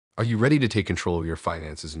Are you ready to take control of your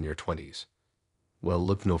finances in your 20s? Well,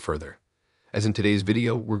 look no further. As in today's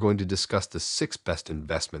video, we're going to discuss the 6 best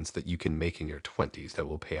investments that you can make in your 20s that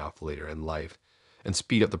will pay off later in life and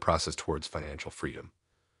speed up the process towards financial freedom.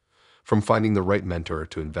 From finding the right mentor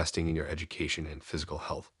to investing in your education and physical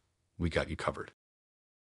health, we got you covered.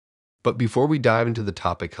 But before we dive into the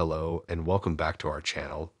topic, hello and welcome back to our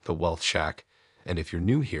channel, The Wealth Shack. And if you're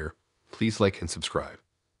new here, please like and subscribe.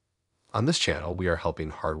 On this channel, we are helping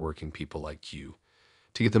hardworking people like you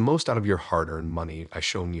to get the most out of your hard-earned money by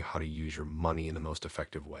showing you how to use your money in the most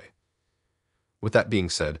effective way. With that being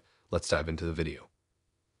said, let's dive into the video.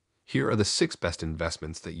 Here are the 6 best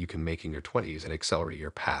investments that you can make in your 20s and accelerate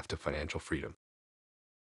your path to financial freedom.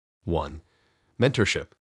 1. Mentorship.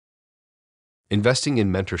 Investing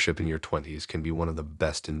in mentorship in your 20s can be one of the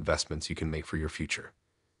best investments you can make for your future.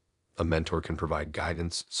 A mentor can provide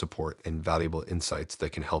guidance, support, and valuable insights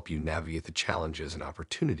that can help you navigate the challenges and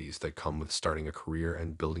opportunities that come with starting a career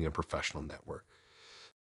and building a professional network.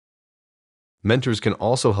 Mentors can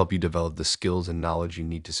also help you develop the skills and knowledge you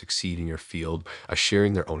need to succeed in your field by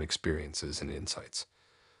sharing their own experiences and insights.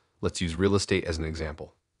 Let's use real estate as an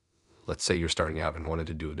example. Let's say you're starting out and wanted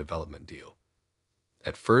to do a development deal.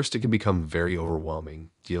 At first, it can become very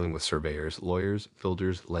overwhelming dealing with surveyors, lawyers,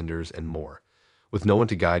 builders, lenders, and more. With no one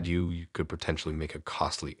to guide you, you could potentially make a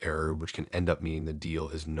costly error, which can end up meaning the deal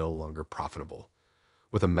is no longer profitable.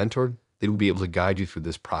 With a mentor, they will be able to guide you through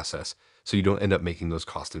this process so you don't end up making those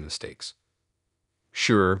costly mistakes.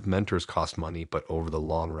 Sure, mentors cost money, but over the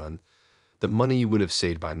long run, the money you would have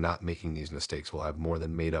saved by not making these mistakes will have more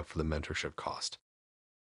than made up for the mentorship cost.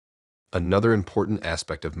 Another important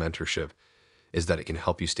aspect of mentorship is that it can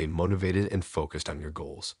help you stay motivated and focused on your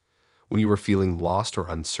goals. When you are feeling lost or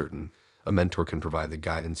uncertain, a mentor can provide the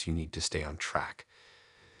guidance you need to stay on track.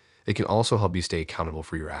 It can also help you stay accountable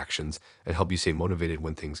for your actions and help you stay motivated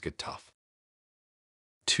when things get tough.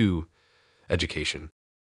 2. Education.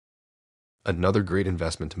 Another great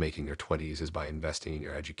investment to make in your 20s is by investing in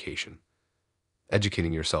your education.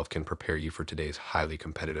 Educating yourself can prepare you for today's highly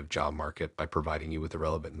competitive job market by providing you with the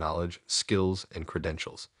relevant knowledge, skills, and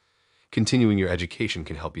credentials. Continuing your education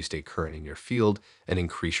can help you stay current in your field and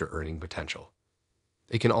increase your earning potential.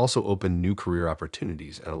 It can also open new career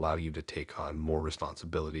opportunities and allow you to take on more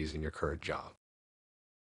responsibilities in your current job.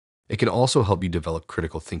 It can also help you develop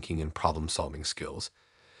critical thinking and problem-solving skills,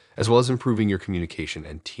 as well as improving your communication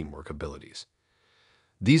and teamwork abilities.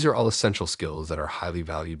 These are all essential skills that are highly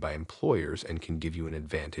valued by employers and can give you an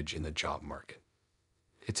advantage in the job market.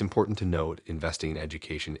 It's important to note investing in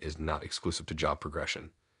education is not exclusive to job progression.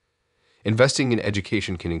 Investing in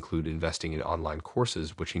education can include investing in online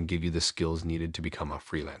courses, which can give you the skills needed to become a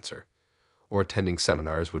freelancer, or attending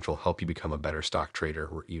seminars, which will help you become a better stock trader,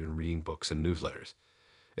 or even reading books and newsletters.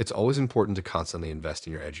 It's always important to constantly invest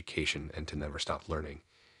in your education and to never stop learning,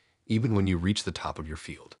 even when you reach the top of your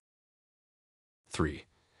field. 3.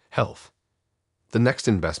 Health. The next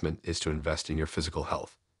investment is to invest in your physical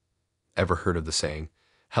health. Ever heard of the saying,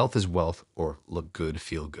 health is wealth, or look good,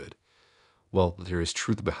 feel good? Well, there is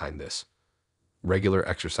truth behind this. Regular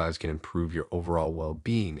exercise can improve your overall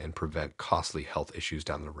well-being and prevent costly health issues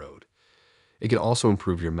down the road. It can also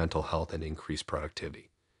improve your mental health and increase productivity.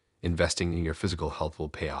 Investing in your physical health will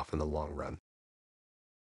pay off in the long run.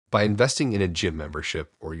 By investing in a gym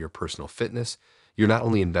membership or your personal fitness, you're not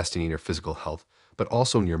only investing in your physical health, but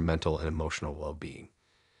also in your mental and emotional well-being.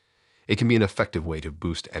 It can be an effective way to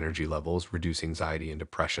boost energy levels, reduce anxiety and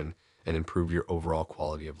depression, and improve your overall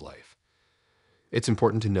quality of life. It's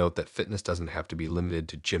important to note that fitness doesn't have to be limited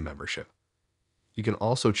to gym membership. You can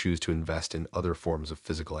also choose to invest in other forms of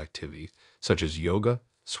physical activity, such as yoga,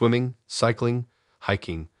 swimming, cycling,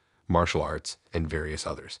 hiking, martial arts, and various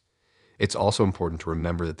others. It's also important to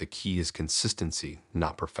remember that the key is consistency,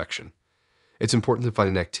 not perfection. It's important to find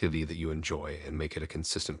an activity that you enjoy and make it a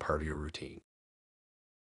consistent part of your routine.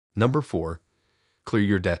 Number 4, clear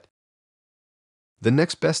your debt. The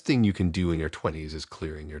next best thing you can do in your 20s is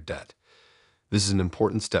clearing your debt. This is an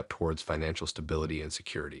important step towards financial stability and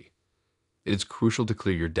security. It is crucial to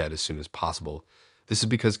clear your debt as soon as possible. This is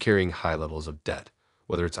because carrying high levels of debt,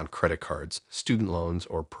 whether it's on credit cards, student loans,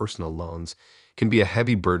 or personal loans, can be a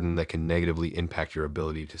heavy burden that can negatively impact your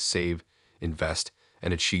ability to save, invest,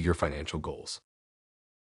 and achieve your financial goals.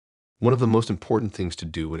 One of the most important things to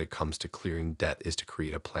do when it comes to clearing debt is to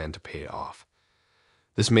create a plan to pay it off.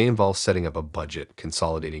 This may involve setting up a budget,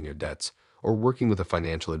 consolidating your debts, or working with a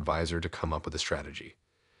financial advisor to come up with a strategy.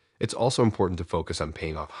 It's also important to focus on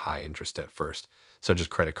paying off high-interest debt first, such as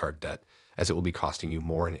credit card debt, as it will be costing you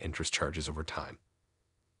more in interest charges over time.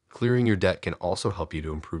 Clearing your debt can also help you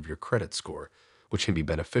to improve your credit score, which can be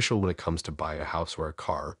beneficial when it comes to buying a house or a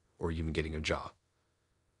car, or even getting a job.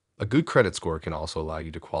 A good credit score can also allow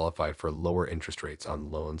you to qualify for lower interest rates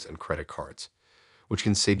on loans and credit cards, which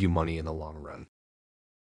can save you money in the long run.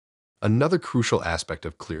 Another crucial aspect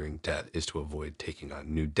of clearing debt is to avoid taking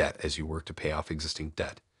on new debt as you work to pay off existing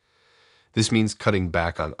debt. This means cutting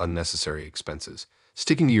back on unnecessary expenses,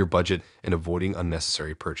 sticking to your budget, and avoiding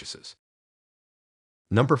unnecessary purchases.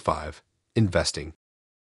 Number 5, investing.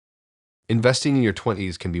 Investing in your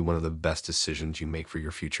 20s can be one of the best decisions you make for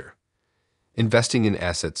your future. Investing in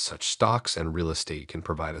assets such as stocks and real estate can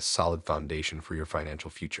provide a solid foundation for your financial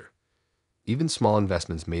future. Even small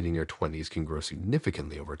investments made in your 20s can grow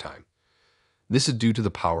significantly over time. This is due to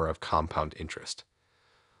the power of compound interest.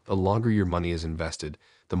 The longer your money is invested,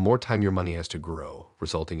 the more time your money has to grow,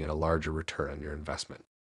 resulting in a larger return on your investment.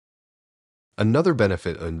 Another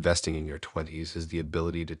benefit of investing in your 20s is the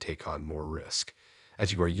ability to take on more risk.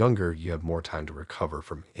 As you are younger, you have more time to recover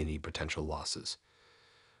from any potential losses.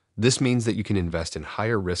 This means that you can invest in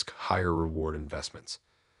higher risk, higher reward investments.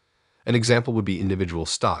 An example would be individual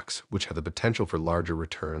stocks, which have the potential for larger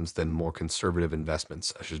returns than more conservative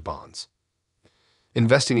investments such as bonds.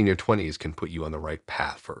 Investing in your 20s can put you on the right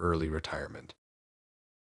path for early retirement.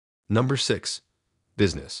 Number 6,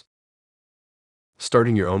 business.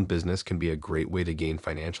 Starting your own business can be a great way to gain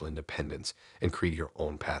financial independence and create your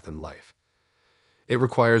own path in life. It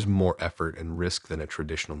requires more effort and risk than a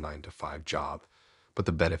traditional 9-to-5 job, but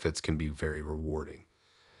the benefits can be very rewarding.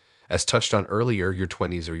 As touched on earlier, your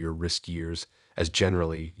 20s are your risk years, as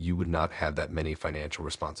generally you would not have that many financial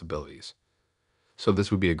responsibilities. So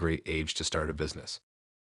this would be a great age to start a business.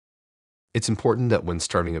 It's important that when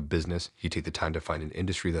starting a business, you take the time to find an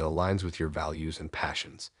industry that aligns with your values and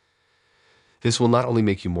passions. This will not only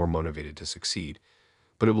make you more motivated to succeed,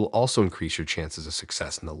 but it will also increase your chances of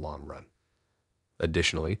success in the long run.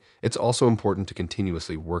 Additionally, it's also important to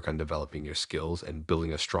continuously work on developing your skills and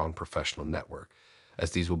building a strong professional network,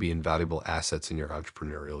 as these will be invaluable assets in your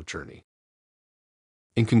entrepreneurial journey.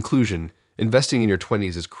 In conclusion, investing in your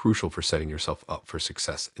 20s is crucial for setting yourself up for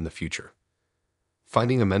success in the future.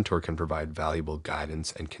 Finding a mentor can provide valuable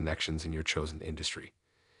guidance and connections in your chosen industry.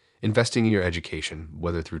 Investing in your education,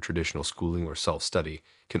 whether through traditional schooling or self-study,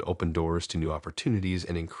 can open doors to new opportunities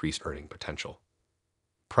and increase earning potential.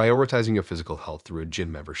 Prioritizing your physical health through a gym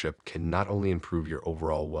membership can not only improve your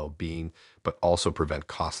overall well-being, but also prevent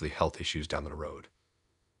costly health issues down the road.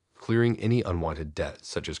 Clearing any unwanted debt,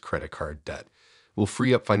 such as credit card debt, will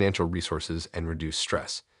free up financial resources and reduce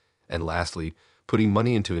stress. And lastly, putting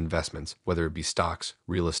money into investments, whether it be stocks,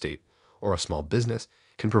 real estate, or a small business,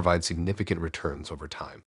 can provide significant returns over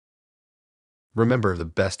time. Remember, the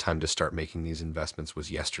best time to start making these investments was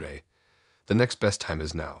yesterday. The next best time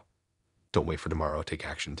is now. Don't wait for tomorrow, take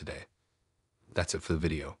action today. That's it for the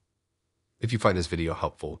video. If you find this video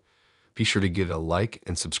helpful, be sure to give it a like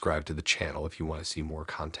and subscribe to the channel if you want to see more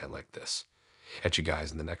content like this. Catch you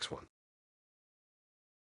guys in the next one.